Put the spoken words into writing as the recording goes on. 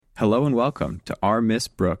Hello and welcome to Our Miss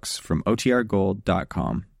Brooks from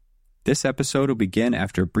OTRGold.com. This episode will begin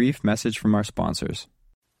after a brief message from our sponsors.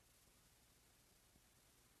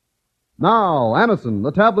 Now, Anacin,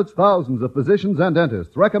 the tablets thousands of physicians and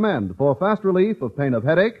dentists recommend for fast relief of pain of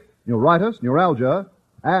headache, neuritis, neuralgia,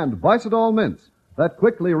 and Bicidol mints that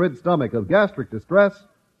quickly rid stomach of gastric distress,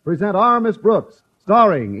 present Our Miss Brooks,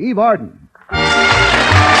 starring Eve Arden.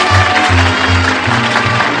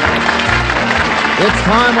 It's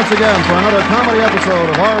time once again for another comedy episode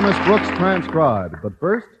of Our Miss Brooks Transcribed. But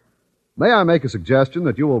first, may I make a suggestion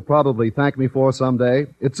that you will probably thank me for someday?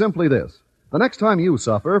 It's simply this. The next time you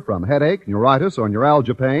suffer from headache, neuritis, or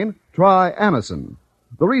neuralgia pain, try Anacin.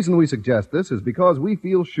 The reason we suggest this is because we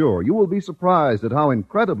feel sure you will be surprised at how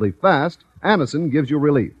incredibly fast Anacin gives you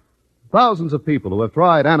relief. Thousands of people who have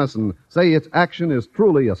tried Anacin say its action is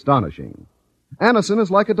truly astonishing. Anacin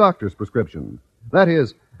is like a doctor's prescription. That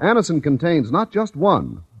is, Anacin contains not just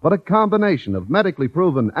one, but a combination of medically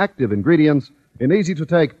proven active ingredients in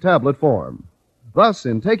easy-to-take tablet form. Thus,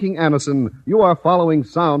 in taking Anacin, you are following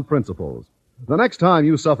sound principles. The next time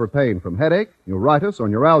you suffer pain from headache, neuritis, or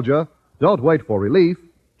neuralgia, don't wait for relief.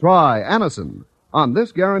 Try Anacin on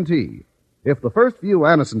this guarantee. If the first few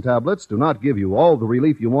Anacin tablets do not give you all the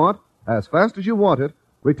relief you want, as fast as you want it,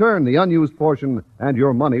 return the unused portion and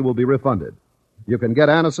your money will be refunded. You can get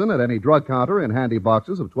Anacin at any drug counter in handy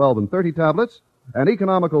boxes of 12 and 30 tablets and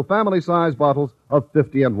economical family-size bottles of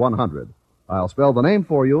 50 and 100. I'll spell the name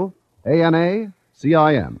for you, Anacin.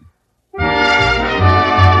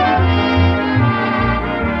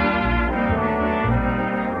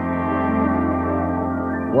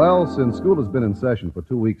 Well, since school has been in session for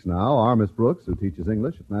 2 weeks now, our Miss Brooks, who teaches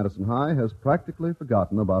English at Madison High, has practically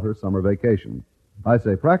forgotten about her summer vacation. I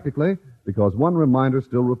say practically because one reminder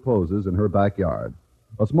still reposes in her backyard.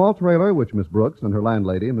 A small trailer which Miss Brooks and her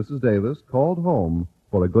landlady, Mrs. Davis, called home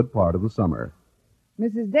for a good part of the summer.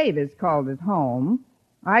 Mrs. Davis called it home.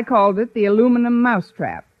 I called it the aluminum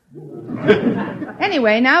mousetrap.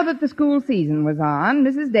 Anyway, now that the school season was on,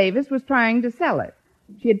 Mrs. Davis was trying to sell it.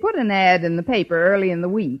 She had put an ad in the paper early in the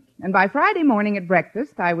week, and by Friday morning at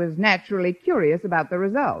breakfast, I was naturally curious about the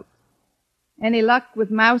results. Any luck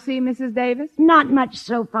with Mousie, Mrs. Davis? Not much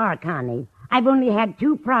so far, Connie. I've only had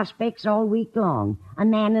 2 prospects all week long, a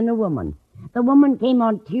man and a woman. The woman came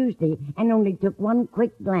on Tuesday and only took one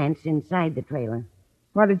quick glance inside the trailer.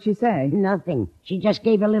 What did she say? Nothing. She just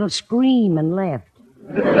gave a little scream and left.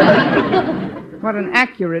 What an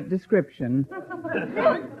accurate description.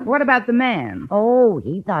 What about the man? Oh,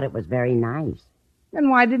 he thought it was very nice.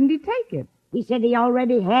 Then why didn't he take it? He said he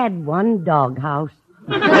already had one doghouse.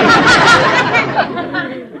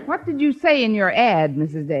 What did you say in your ad,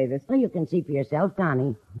 Mrs. Davis? Well, you can see for yourself,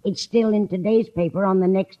 Connie. It's still in today's paper on the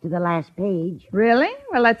next to the last page. Really?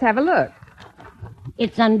 Well, let's have a look.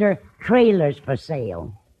 It's under trailers for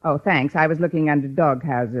sale. Oh, thanks. I was looking under dog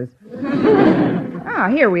houses.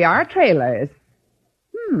 Here we are, trailers.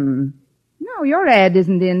 No, your ad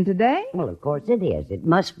isn't in today. Well, of course it is. It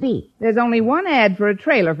must be. There's only one ad for a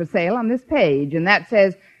trailer for sale on this page, and that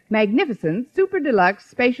says, magnificent, super deluxe,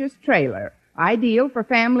 spacious trailer. Ideal for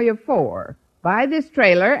family of 4. Buy this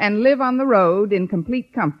trailer and live on the road in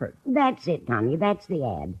complete comfort. That's it, Connie. That's the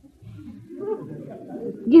ad.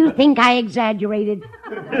 Do you think I exaggerated?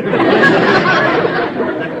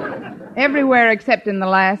 Everywhere except in the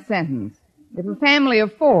last sentence. If a family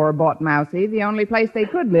of 4 bought Mousie, the only place they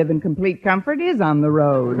could live in complete comfort is on the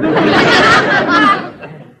road.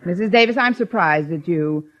 Mrs. Davis, I'm surprised at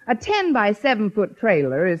you. A 10 by 7-foot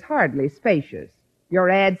trailer is hardly spacious. Your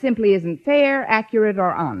ad simply isn't fair, accurate,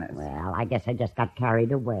 or honest. Well, I guess I just got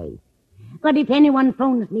carried away. But if anyone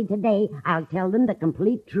phones me today, I'll tell them the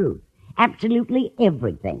complete truth. Absolutely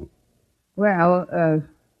everything. Well,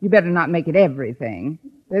 you better not make it everything.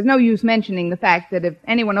 There's no use mentioning the fact that if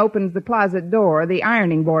anyone opens the closet door, the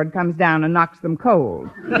ironing board comes down and knocks them cold.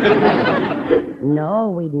 No,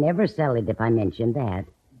 we'd never sell it if I mentioned that.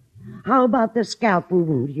 How about the scalp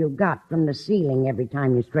wounds you got from the ceiling every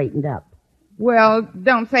time you straightened up? Well,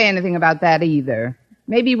 don't say anything about that either.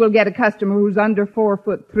 Maybe we'll get a customer who's under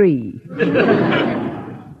 4'3".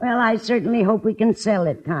 Well, I certainly hope we can sell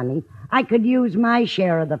it, Connie. I could use my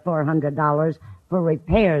share of the $400 for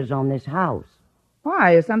repairs on this house.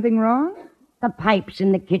 Why? Is something wrong? The pipes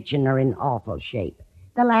in the kitchen are in awful shape.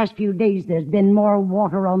 The last few days there's been more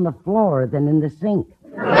water on the floor than in the sink.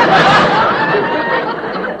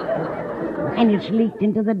 And it's leaked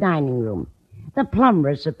into the dining room. The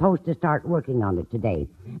plumber's supposed to start working on it today,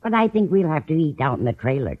 but I think we'll have to eat out in the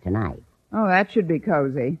trailer tonight. Oh, that should be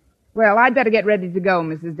cozy. Well, I'd better get ready to go,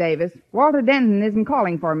 Mrs. Davis. Walter Denton isn't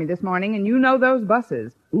calling for me this morning, and you know those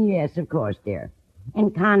buses. Yes, of course, dear.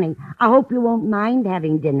 And, Connie, I hope you won't mind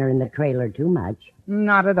having dinner in the trailer too much.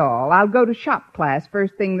 Not at all. I'll go to shop class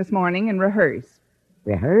first thing this morning and rehearse.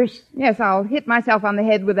 Rehearse? Yes, I'll hit myself on the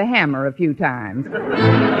head with a hammer a few times.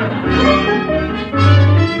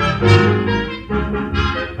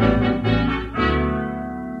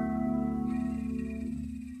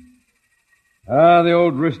 The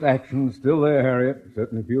old wrist action's still there, Harriet.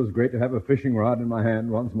 Certainly feels great to have a fishing rod in my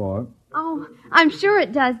hand once more. Oh, I'm sure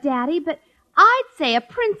it does, Daddy, but I'd say a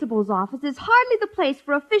principal's office is hardly the place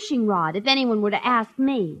for a fishing rod if anyone were to ask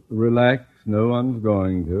me. Relax, no one's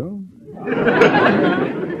going to.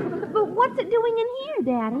 But what's it doing in here,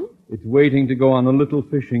 Daddy? It's waiting to go on a little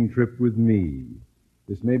fishing trip with me.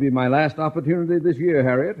 This may be my last opportunity this year,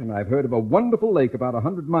 Harriet, and I've heard of a wonderful lake about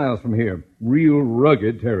 100 miles from here. Real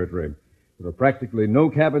rugged territory. There are practically no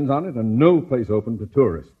cabins on it and no place open to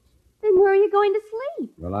tourists. Then where are you going to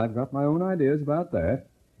sleep? Well, I've got my own ideas about that.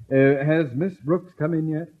 Has Miss Brooks come in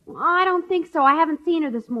yet? I don't think so. I haven't seen her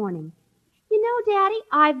this morning. You know, Daddy,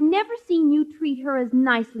 I've never seen you treat her as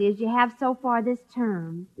nicely as you have so far this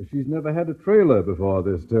term. She's never had a trailer before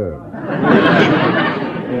this term.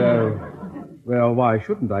 Well, why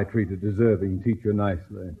shouldn't I treat a deserving teacher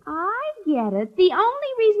nicely? I get it. The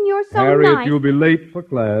only reason you're so Harriet, nice... you'll be late for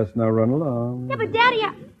class. Now run along. Yeah, but Daddy,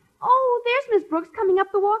 Oh, there's Miss Brooks coming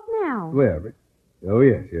up the walk now. Where? Oh,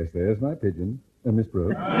 yes, there's my pigeon. Miss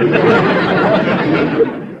Brooks.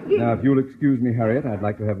 Now, if you'll excuse me, Harriet, I'd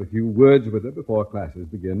like to have a few words with her before classes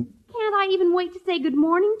begin. Can't I even wait to say good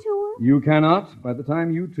morning to her? You cannot. By the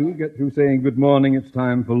time you two get through saying good morning, it's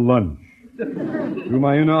time for lunch. Through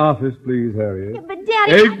my inner office, please, Harriet. Yeah, but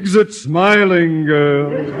Daddy... Exit smiling,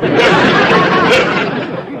 girl.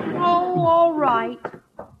 Oh, all right.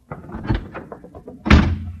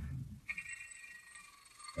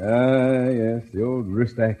 Yes, the old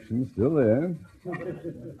wrist action's still there.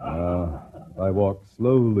 I walked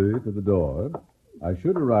slowly to the door. I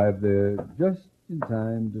should arrive there just in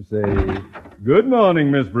time to say, good morning,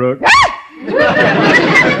 Miss Brooks.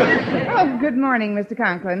 Oh, good morning, Mr.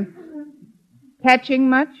 Conklin. Catching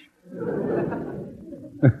much?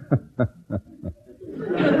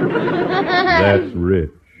 That's rich.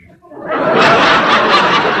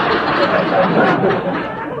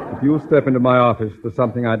 If you'll step into my office, there's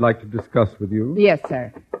something I'd like to discuss with you. Yes,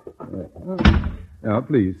 sir. Now,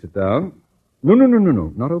 please, sit down. No,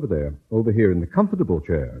 not over there. Over here in the comfortable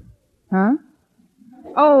chair. Huh?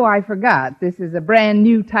 Oh, I forgot. This is a brand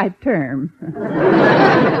new type term.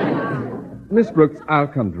 Miss Brooks, I'll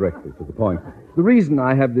come directly to the point. The reason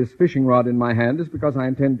I have this fishing rod in my hand is because I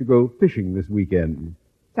intend to go fishing this weekend.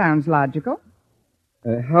 Sounds logical.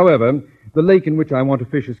 However, the lake in which I want to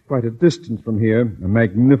fish is quite a distance from here, a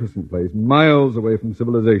magnificent place, miles away from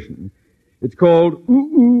civilization. It's called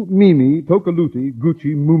Mimi Tokaluti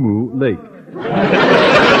Gucci Mumu Lake.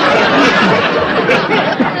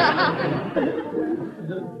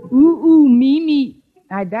 Mimi.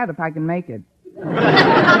 I doubt if I can make it.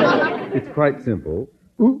 It's quite simple.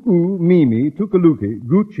 Mimi Tokaluti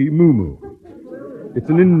Gucci Mumu. It's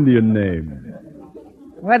an Indian name.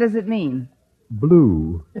 What does it mean?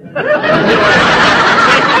 Blue.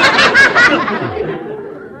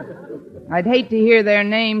 I'd hate to hear their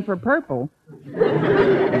name for purple.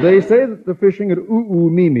 They say that the fishing at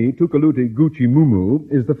Mimi Tokaluti Gucci Mumu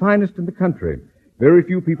is the finest in the country. Very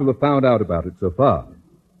few people have found out about it so far.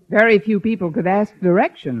 Very few people could ask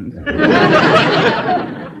directions.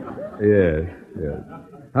 Yes.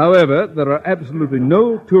 However, there are absolutely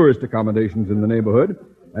no tourist accommodations in the neighborhood,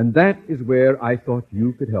 and that is where I thought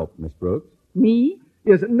you could help, Miss Brooks. Me?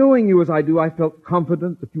 Yes, knowing you as I do, I felt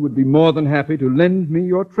confident that you would be more than happy to lend me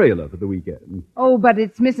your trailer for the weekend. Oh, but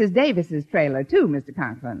it's Mrs. Davis's trailer, too, Mr.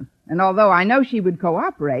 Conklin. And although I know she would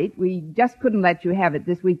cooperate, we just couldn't let you have it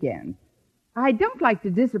this weekend. I don't like to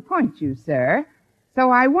disappoint you, sir, so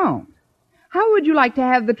I won't. How would you like to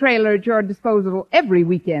have the trailer at your disposal every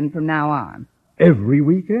weekend from now on? Every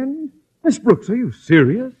weekend? Miss Brooks, are you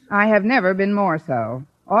serious? I have never been more so.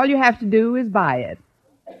 All you have to do is buy it.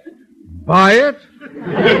 Buy it?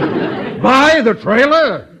 Buy the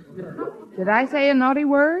trailer? Did I say a naughty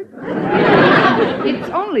word? It's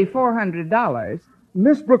only $400.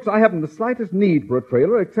 Miss Brooks, I haven't the slightest need for a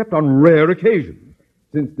trailer except on rare occasions.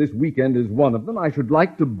 Since this weekend is one of them, I should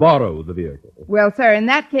like to borrow the vehicle. Well, sir, in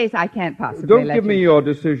that case, I can't possibly Don't let give you... me your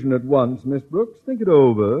decision at once, Miss Brooks. Think it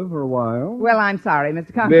over for a while. Well, I'm sorry,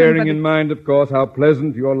 Mr. Conklin, Bearing but in mind, of course, how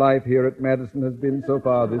pleasant your life here at Madison has been so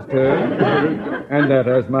far this term, and that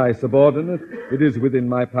as my subordinate, it is within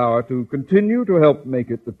my power to continue to help make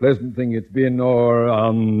it the pleasant thing it's been, or,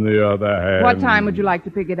 on the other hand... What time would you like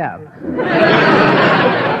to pick it up?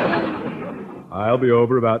 I'll be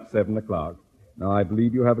over about 7 o'clock. Now, I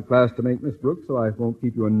believe you have a class to make, Miss Brooks, so I won't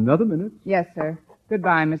keep you another minute. Yes, sir.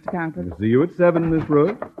 Goodbye, Mr. Conklin. See you at 7, Miss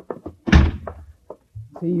Brooks.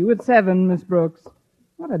 See you at 7, Miss Brooks.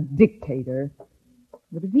 What a dictator.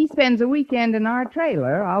 But if he spends a weekend in our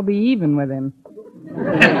trailer, I'll be even with him.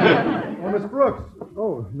 Oh, Miss Brooks.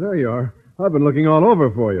 Oh, there you are. I've been looking all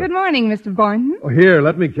over for you. Good morning, Mr. Boynton. Oh, here,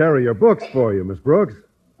 let me carry your books for you, Miss Brooks.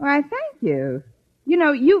 Why, thank you. You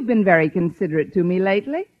know, you've been very considerate to me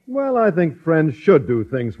lately. Well, I think friends should do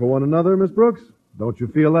things for one another, Miss Brooks. Don't you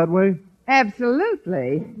feel that way?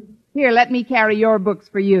 Absolutely. Here, let me carry your books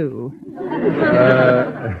for you.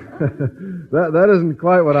 That isn't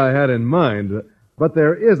quite what I had in mind. But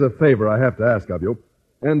there is a favor I have to ask of you.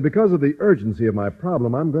 And because of the urgency of my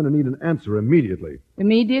problem, I'm going to need an answer immediately.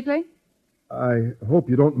 Immediately? I hope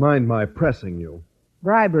you don't mind my pressing you.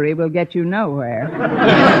 Bribery will get you nowhere.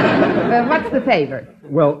 What's the favor?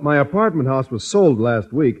 Well, my apartment house was sold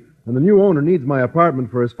last week, and the new owner needs my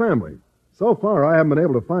apartment for his family. So far, I haven't been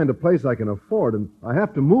able to find a place I can afford, and I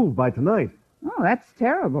have to move by tonight. Oh, that's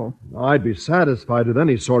terrible. I'd be satisfied with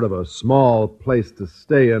any sort of a small place to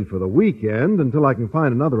stay in for the weekend until I can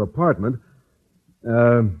find another apartment.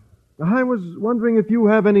 I was wondering if you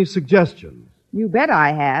have any suggestions. You bet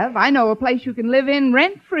I have. I know a place you can live in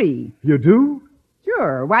rent-free. You do?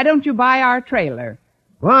 Sure. Why don't you buy our trailer?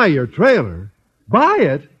 Buy your trailer? Buy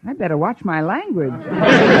it? I better watch my language.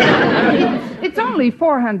 It's only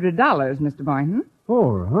 $400, Mr. Boynton.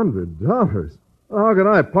 $400? How could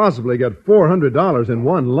I possibly get $400 in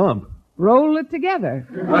one lump? Roll it together.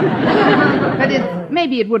 But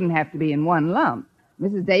maybe it wouldn't have to be in one lump.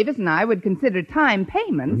 Mrs. Davis and I would consider time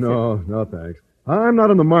payments. No, thanks. I'm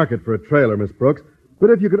not in the market for a trailer, Miss Brooks. But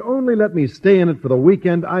if you could only let me stay in it for the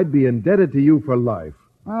weekend, I'd be indebted to you for life.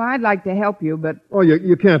 Well, I'd like to help you, but... Oh,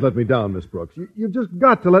 you can't let me down, Miss Brooks. You've just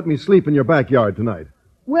got to let me sleep in your backyard tonight.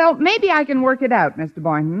 Well, maybe I can work it out, Mr.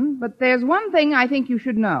 Boynton, but there's one thing I think you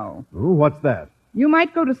should know. Oh, what's that? You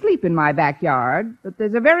might go to sleep in my backyard, but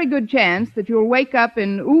there's a very good chance that you'll wake up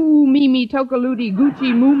in Ooh, Mimi, Tokaludi,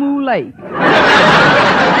 Gucci, Moo Moo Lake.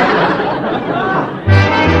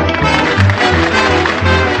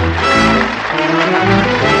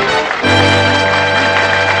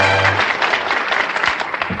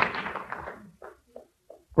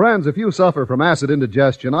 Friends, if you suffer from acid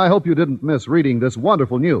indigestion, I hope you didn't miss reading this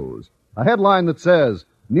wonderful news. A headline that says,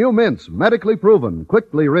 New mints, medically proven,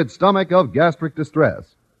 quickly rid stomach of gastric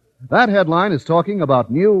distress. That headline is talking about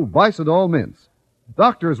new Bicidol mints.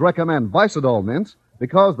 Doctors recommend Bicidol mints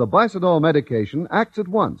because the Bicidol medication acts at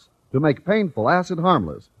once to make painful acid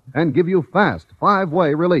harmless and give you fast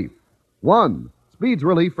 5-way relief. 1. Speeds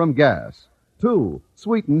relief from gas. 2.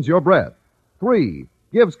 Sweetens your breath. 3.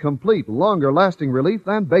 Gives complete, longer-lasting relief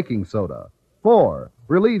than baking soda. 4.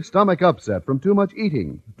 Relieves stomach upset from too much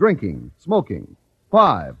eating, drinking, smoking.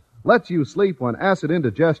 5. Lets you sleep when acid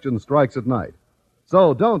indigestion strikes at night.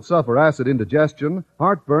 So don't suffer acid indigestion,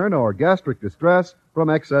 heartburn, or gastric distress from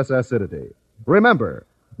excess acidity. Remember,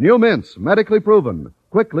 new mints, medically proven,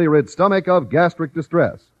 quickly rid stomach of gastric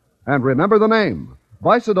distress. And remember the name,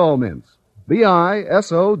 Bicidol mints.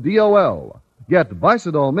 Bisodol. Get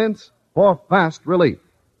Bicidol mints for fast relief.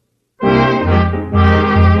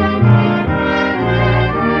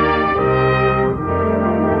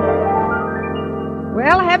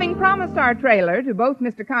 Well, having promised our trailer to both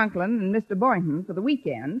Mr. Conklin and Mr. Boynton for the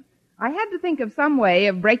weekend, I had to think of some way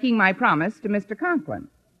of breaking my promise to Mr. Conklin.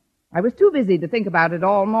 I was too busy to think about it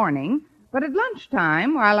all morning, but at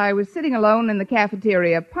lunchtime, while I was sitting alone in the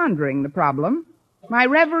cafeteria pondering the problem, my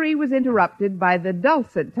reverie was interrupted by the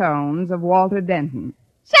dulcet tones of Walter Denton.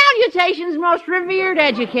 Salutations, most revered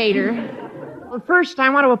educator. Well, first, I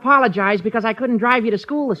want to apologize because I couldn't drive you to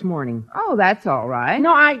school this morning. Oh, that's all right.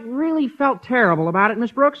 No, I really felt terrible about it,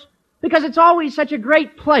 Miss Brooks, because it's always such a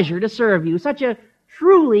great pleasure to serve you, such a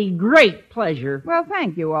truly great pleasure. Well,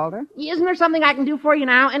 thank you, Walter. Isn't there something I can do for you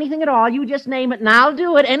now? Anything at all? You just name it, and I'll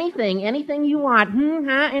do it. Anything you want.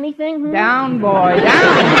 Anything? Down, boy,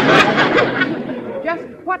 down. Just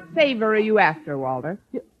what favor are you after, Walter?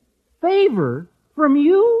 Favor? From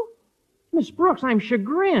you? Miss Brooks, I'm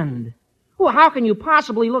chagrined. Well, how can you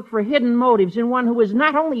possibly look for hidden motives in one who is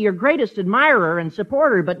not only your greatest admirer and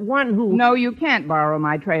supporter, but one who... No, you can't borrow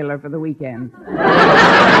my trailer for the weekend.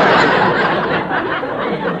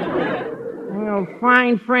 Well,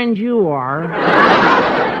 fine friend you are.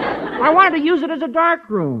 I wanted to use it as a dark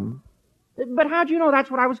room. But how'd you know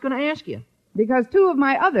that's what I was going to ask you? Because two of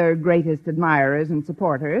my other greatest admirers and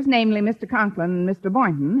supporters, namely Mr. Conklin and Mr.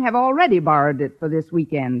 Boynton, have already borrowed it for this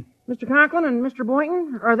weekend. Mr. Conklin and Mr.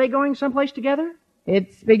 Boynton, are they going someplace together?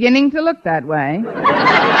 It's beginning to look that way.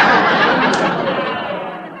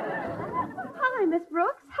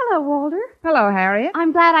 Hello, Walter. Hello, Harriet.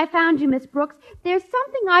 I'm glad I found you, Miss Brooks. There's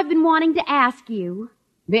something I've been wanting to ask you.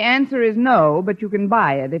 The answer is no, but you can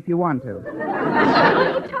buy it if you want to. What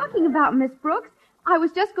are you talking about, Miss Brooks? I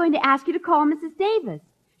was just going to ask you to call Mrs. Davis.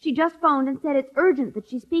 She just phoned and said it's urgent that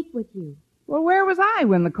she speak with you. Well, where was I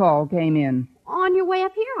when the call came in? On your way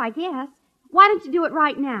up here, I guess. Why don't you do it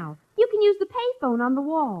right now? You can use the payphone on the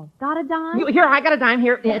wall. Got a dime? Here, I got a dime.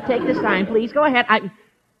 Here, take this dime, please. Go ahead. I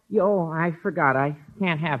forgot. I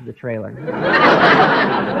can't have the trailer.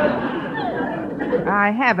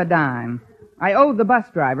 I have a dime. I owe the bus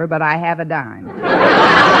driver, but I have a dime.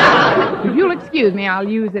 If you'll excuse me, I'll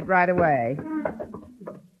use it right away.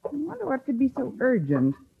 I wonder what could be so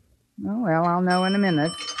urgent. Oh, well, I'll know in a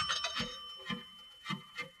minute.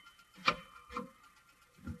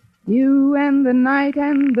 You and the night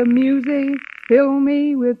and the music fill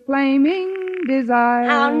me with flaming desire.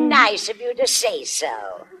 How nice of you to say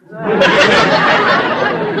so.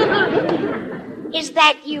 Is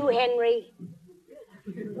that you, Henry?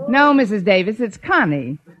 No, Mrs. Davis, it's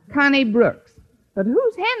Connie. Connie Brooks. But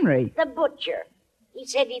who's Henry? The butcher. He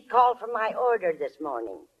said he'd call for my order this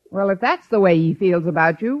morning. Well, if that's the way he feels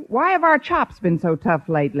about you, why have our chops been so tough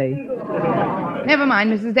lately? Never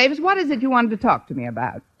mind, Mrs. Davis. What is it you wanted to talk to me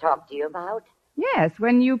about? Talk to you about? Yes,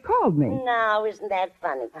 when you called me. No, isn't that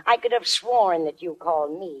funny? I could have sworn that you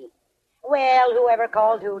called me. Well, whoever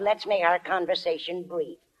called who, let's make our conversation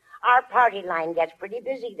brief. Our party line gets pretty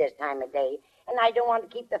busy this time of day, and I don't want to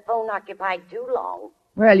keep the phone occupied too long.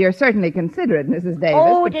 Well, you're certainly considerate, Mrs. Davis.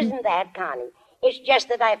 Oh, but it isn't that, Connie. It's just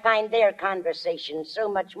that I find their conversation so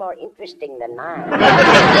much more interesting than mine.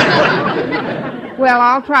 Well,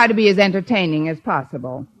 I'll try to be as entertaining as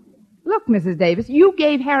possible. Look, Mrs. Davis, you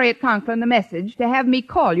gave Harriet Conklin the message to have me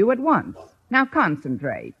call you at once. Now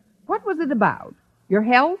concentrate. What was it about? Your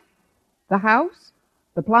health? The house?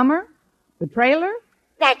 The plumber? The trailer?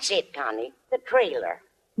 That's it, Connie. The trailer.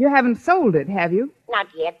 You haven't sold it, have you? Not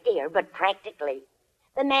yet, dear, but practically.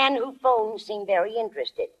 The man who phoned seemed very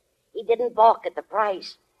interested. He didn't balk at the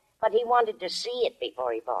price, but he wanted to see it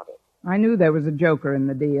before he bought it. I knew there was a joker in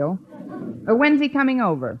the deal. When's he coming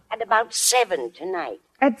over? At about 7 tonight.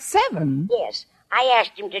 At 7? Yes, I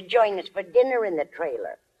asked him to join us for dinner in the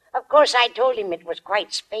trailer. Of course, I told him it was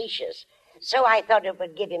quite spacious, so I thought it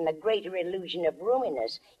would give him a greater illusion of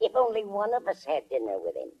roominess if only one of us had dinner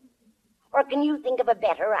with him. Or can you think of a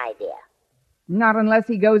better idea? Not unless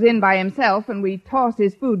he goes in by himself and we toss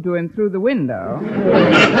his food to him through the window.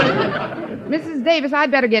 Mrs. Davis,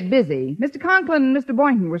 I'd better get busy. Mr. Conklin and Mr.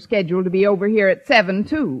 Boynton were scheduled to be over here at 7,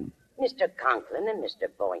 too. Mr. Conklin and Mr.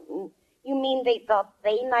 Boynton? You mean they thought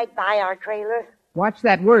they might buy our trailer? Watch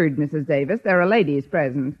that word, Mrs. Davis. There are ladies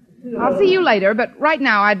present. I'll see you later, but right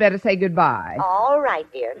now I'd better say goodbye. All right,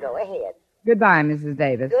 dear. Go ahead. Goodbye, Mrs.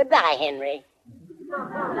 Davis. Goodbye, Henry.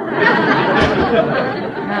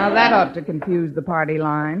 Now, that ought to confuse the party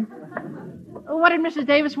line. What did Mrs.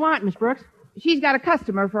 Davis want, Miss Brooks? She's got a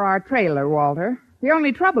customer for our trailer, Walter. The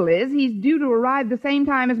only trouble is he's due to arrive the same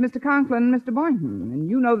time as Mr. Conklin and Mr. Boynton, and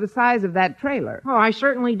you know the size of that trailer. Oh, I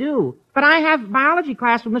certainly do. But I have biology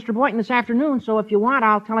class with Mr. Boynton this afternoon, so if you want,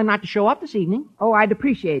 I'll tell him not to show up this evening. Oh, I'd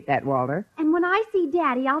appreciate that, Walter. And when I see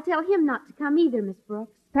Daddy, I'll tell him not to come either, Miss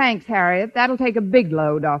Brooks. Thanks, Harriet. That'll take a big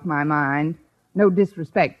load off my mind. No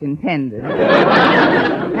disrespect intended.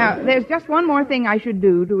 Now, there's just one more thing I should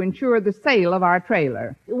do to ensure the sale of our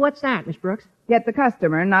trailer. What's that, Miss Brooks? Get the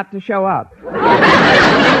customer not to show up.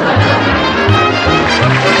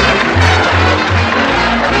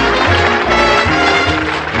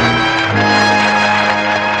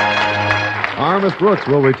 Our Miss Brooks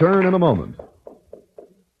will return in a moment.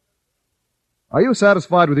 Are you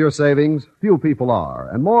satisfied with your savings? Few people are,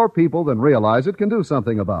 and more people than realize it can do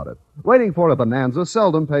something about it. Waiting for a bonanza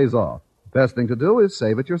seldom pays off. Best thing to do is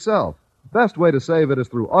save it yourself. Best way to save it is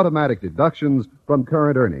through automatic deductions from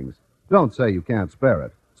current earnings. Don't say you can't spare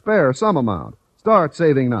it. Spare some amount. Start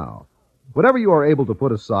saving now. Whatever you are able to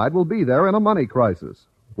put aside will be there in a money crisis.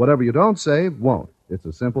 Whatever you don't save won't. It's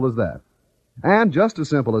as simple as that. And just as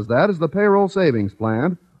simple as that is the payroll savings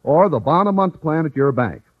plan or the bond-a-month plan at your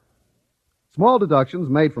bank. Small deductions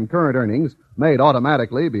made from current earnings, made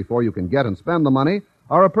automatically before you can get and spend the money,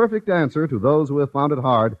 are a perfect answer to those who have found it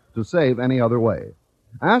hard to save any other way.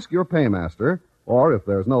 Ask your paymaster, or if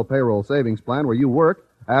there's no payroll savings plan where you work,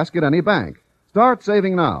 ask at any bank. Start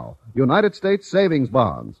saving now. United States Savings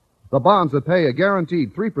Bonds. The bonds that pay a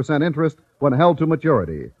guaranteed 3% interest when held to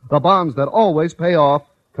maturity. The bonds that always pay off,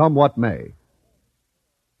 come what may.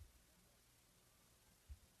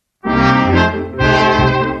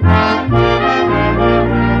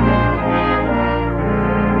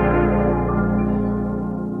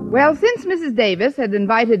 Well, since Mrs. Davis had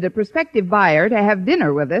invited a prospective buyer to have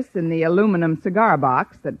dinner with us in the aluminum cigar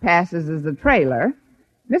box that passes as a trailer,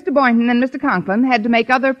 Mr. Boynton and Mr. Conklin had to make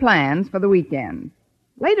other plans for the weekend.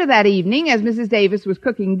 Later that evening, as Mrs. Davis was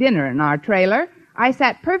cooking dinner in our trailer, I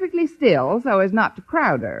sat perfectly still so as not to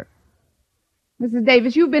crowd her. Mrs.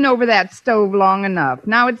 Davis, you've been over that stove long enough.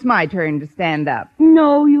 Now it's my turn to stand up.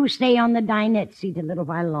 No, you stay on the dinette seat a little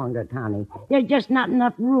while longer, Connie. There's just not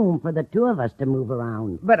enough room for the two of us to move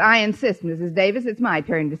around. But I insist, Mrs. Davis, it's my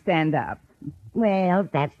turn to stand up. Well,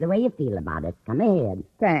 if that's the way you feel about it, come ahead.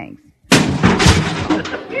 Thanks.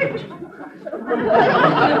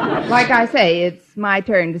 Like I say, it's my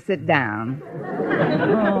turn to sit down.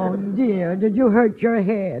 Oh, dear, did you hurt your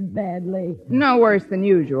head badly? No worse than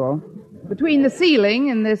usual. Between the ceiling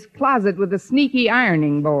and this closet with a sneaky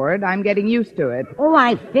ironing board, I'm getting used to it. Oh,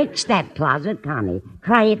 I fixed that closet, Connie.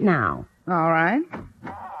 Try it now. All right.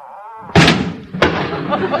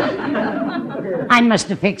 I must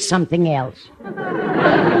have fixed something else.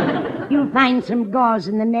 You'll find some gauze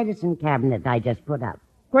in the medicine cabinet I just put up.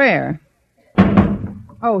 Where?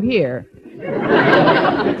 Oh, here.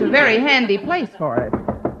 It's a very handy place for it.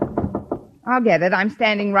 I'll get it. I'm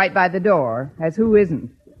standing right by the door, as who isn't?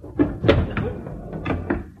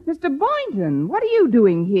 Mr. Boynton, what are you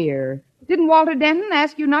doing here? Didn't Walter Denton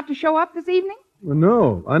ask you not to show up this evening? Well,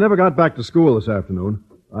 no, I never got back to school this afternoon.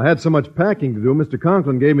 I had so much packing to do, Mr.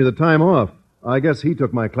 Conklin gave me the time off. I guess he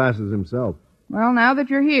took my classes himself. Well, now that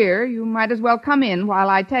you're here, you might as well come in while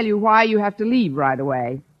I tell you why you have to leave right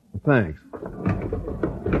away. Thanks.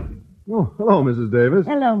 Oh, hello, Mrs. Davis.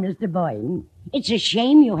 Hello, Mr. Boynton. It's a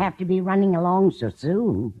shame you have to be running along so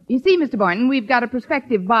soon. You see, Mr. Boynton, we've got a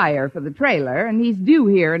prospective buyer for the trailer, and he's due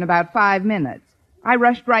here in about 5 minutes. I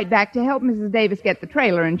rushed right back to help Mrs. Davis get the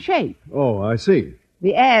trailer in shape. Oh, I see.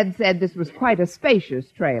 The ad said this was quite a spacious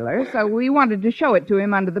trailer, so we wanted to show it to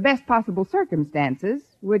him under the best possible circumstances,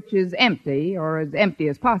 which is empty, or as empty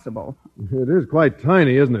as possible. It is quite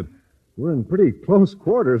tiny, isn't it? We're in pretty close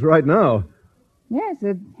quarters right now. Yes,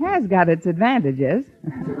 it has got its advantages.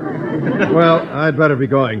 Well, I'd better be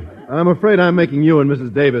going. I'm afraid I'm making you and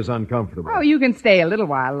Mrs. Davis uncomfortable. Oh, you can stay a little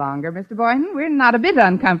while longer, Mr. Boynton. We're not a bit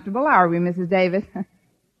uncomfortable, are we, Mrs. Davis?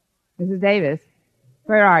 Mrs. Davis,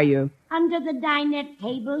 where are you? Under the dinette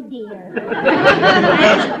table, dear.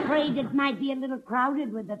 I was afraid it might be a little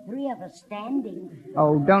crowded with the three of us standing.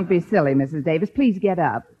 Oh, don't be silly, Mrs. Davis. Please get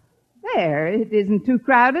up. There, it isn't too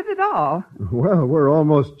crowded at all. Well, we're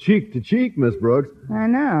almost cheek to cheek, Miss Brooks. I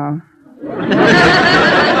know.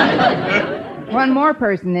 One more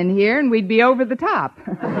person in here and we'd be over the top.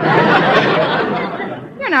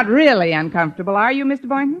 You're not really uncomfortable, are you, Mr.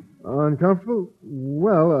 Boynton? Uncomfortable?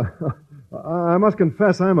 Well, I must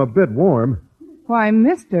confess I'm a bit warm. Why,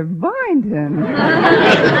 Mr. Boynton.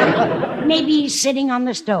 Maybe he's sitting on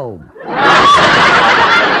the stove.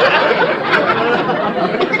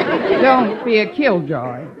 Don't be a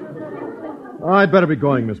killjoy. I'd better be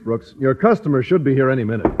going, Miss Brooks. Your customer should be here any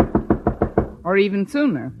minute. Or even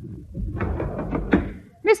sooner.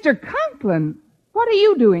 Mr. Conklin, what are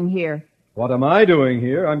you doing here? What am I doing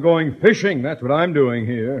here? I'm going fishing. That's what I'm doing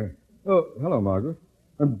here. Oh, hello, Margaret.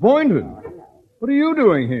 And Boynton, what are you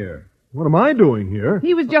doing here? What am I doing here?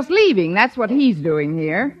 He was just leaving. That's what he's doing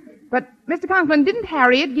here. But, Mr. Conklin, didn't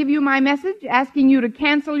Harriet give you my message asking you to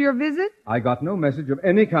cancel your visit? I got no message of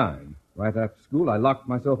any kind. Right after school, I locked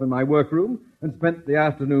myself in my workroom and spent the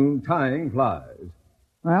afternoon tying flies.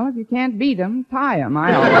 Well, if you can't beat 'em, tie 'em.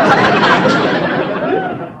 I always.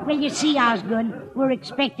 Well, you see, Osgood, we're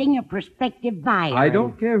expecting a prospective buyer. I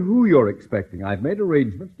don't care who you're expecting. I've made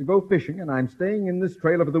arrangements to go fishing, and I'm staying in this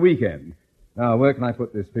trailer for the weekend. Now, where can I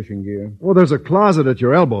put this fishing gear? Oh, there's a closet at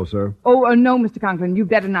your elbow, sir. Oh, no, Mr. Conklin, you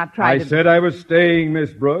better not try I to... said I was staying,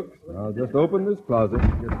 Miss Brooks. I'll just open this closet.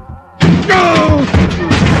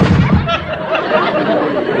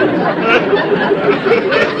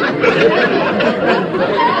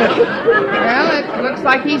 Well, it looks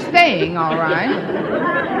like he's staying, all right.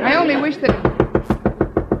 I only wish that...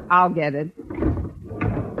 I'll get it.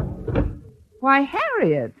 Why,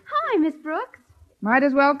 Harriet. Hi, Miss Brooks. Might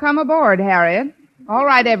as well come aboard, Harriet. All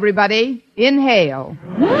right, everybody. Inhale.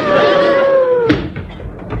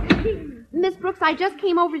 Miss Brooks, I just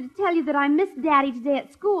came over to tell you that I missed Daddy today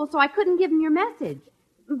at school, so I couldn't give him your message.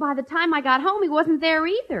 By the time I got home, he wasn't there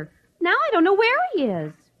either. Now I don't know where he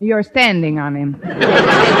is. You're standing on him.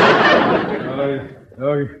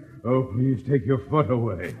 Oh, please take your foot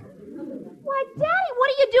away. Why, Daddy, what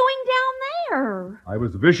are you doing down there? I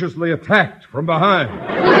was viciously attacked from behind.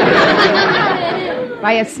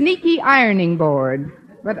 By a sneaky ironing board.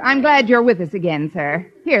 But I'm glad you're with us again, sir.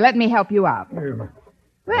 Here, let me help you up.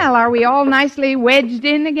 Well, are we all nicely wedged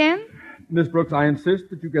in again? Miss Brooks, I insist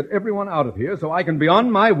that you get everyone out of here so I can be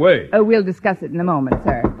on my way. Oh, we'll discuss it in a moment,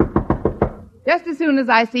 sir. Just as soon as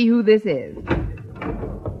I see who this is.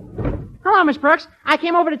 Hello, Miss Brooks. I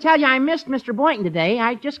came over to tell you I missed Mr. Boynton today.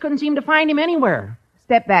 I just couldn't seem to find him anywhere.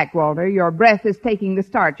 Step back, Walter. Your breath is taking the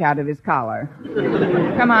starch out of his collar.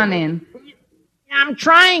 Come on in. I'm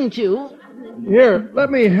trying to. Here,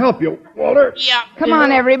 let me help you, Walter. Yeah. Come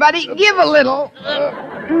on, everybody. Give a little.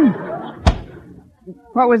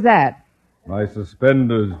 What was that? My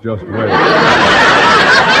suspenders just went.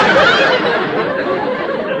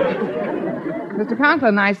 Mr.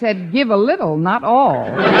 Conklin, I said give a little, not all.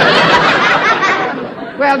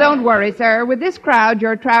 Well, don't worry, sir. With this crowd,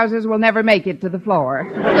 your trousers will never make it to the floor.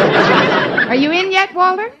 Are you in yet,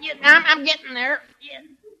 Walter? Yeah, I'm getting there.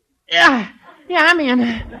 Yeah, I'm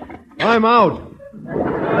in. I'm out.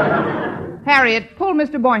 Harriet, pull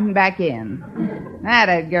Mr. Boynton back in.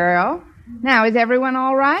 Atta girl. Now, is everyone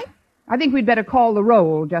all right? I think we'd better call the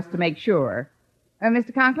roll just to make sure.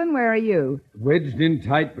 Mr. Conklin, where are you? Wedged in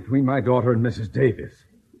tight between my daughter and Mrs. Davis.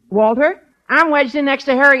 Walter? I'm wedged in next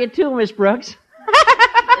to Harriet, too, Miss Brooks.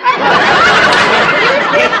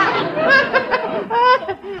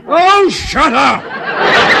 Oh, shut up!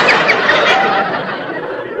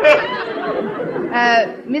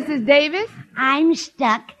 Mrs. Davis? I'm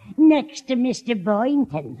stuck next to Mr.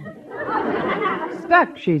 Boynton.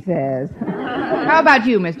 Stuck, she says. How about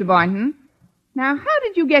you, Mr. Boynton? Now, how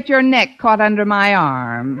did you get your neck caught under my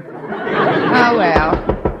arm? Oh, well.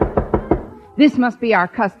 This must be our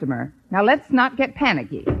customer. Now, let's not get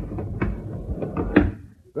panicky.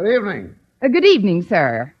 Good evening. Good evening,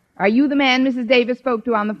 sir. Are you the man Mrs. Davis spoke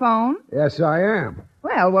to on the phone? Yes, I am.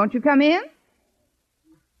 Well, won't you come in?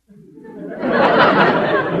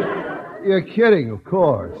 You're kidding, of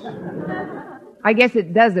course. I guess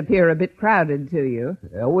it does appear a bit crowded to you.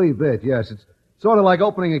 A wee bit, yes. It's sort of like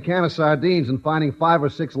opening a can of sardines and finding 5 or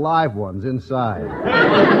 6 live ones inside.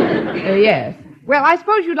 Yes. Well, I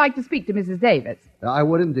suppose you'd like to speak to Mrs. Davis. I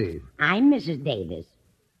would indeed. I'm Mrs. Davis.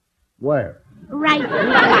 Where? Right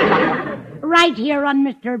here. Right here on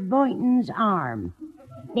Mr. Boynton's arm.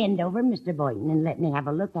 Bend over, Mr. Boynton, and let me have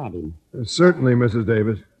a look at him. Certainly, Mrs.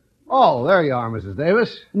 Davis. Oh, there you are, Mrs.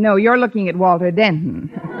 Davis. No, you're looking at Walter Denton.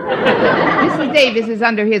 Mrs. Davis is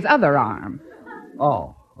under his other arm.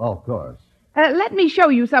 Oh, of course. Let me show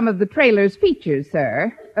you some of the trailer's features,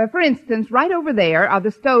 sir. For instance, right over there are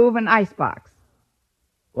the stove and icebox.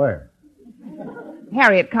 Where?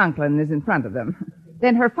 Harriet Conklin is in front of them.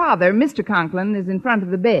 Then her father, Mr. Conklin, is in front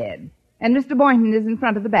of the bed. And Mr. Boynton is in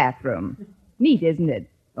front of the bathroom. Neat, isn't it?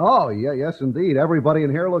 Oh, yeah, yes, indeed. Everybody in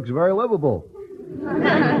here looks very livable.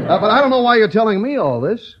 But I don't know why you're telling me all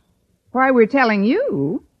this. Why we're telling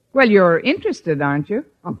you? Well, you're interested, aren't you?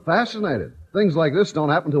 I'm fascinated. Things like this don't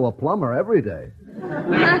happen to a plumber every day.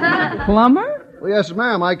 Plumber? Well, yes,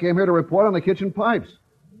 ma'am. I came here to report on the kitchen pipes.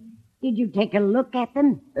 Did you take a look at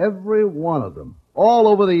them? Every one of them. All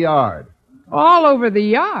over the yard. All over the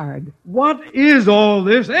yard. What is all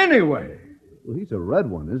this anyway? Well, he's a red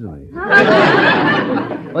one, isn't he?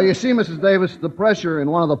 Well, you see, Mrs. Davis, the pressure in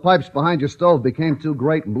one of the pipes behind your stove became too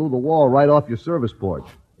great and blew the wall right off your service porch.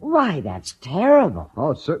 Why, that's terrible.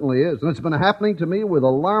 Oh, it certainly is. And it's been happening to me with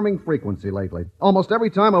alarming frequency lately. Almost every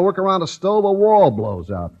time I work around a stove, a wall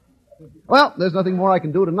blows out. Well, there's nothing more I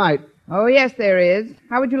can do tonight. Oh, yes, there is.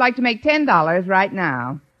 How would you like to make $10 right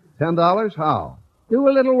now? $10? How? Do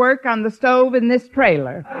a little work on the stove in this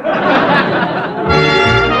trailer.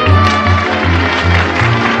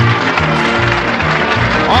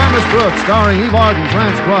 Miss Brooks, starring Eve Arden,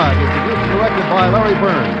 transcribed, is produced and directed by Larry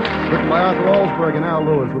Burns. Written by Arthur Olsberg and Al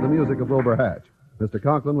Lewis with the music of Wilbur Hatch. Mr.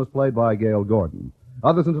 Conklin was played by Gail Gordon.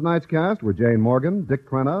 Others in tonight's cast were Jane Morgan, Dick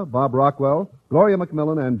Crenna, Bob Rockwell, Gloria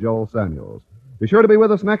McMillan, and Joel Samuels. Be sure to be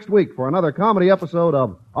with us next week for another comedy episode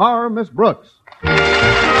of Our Miss Brooks.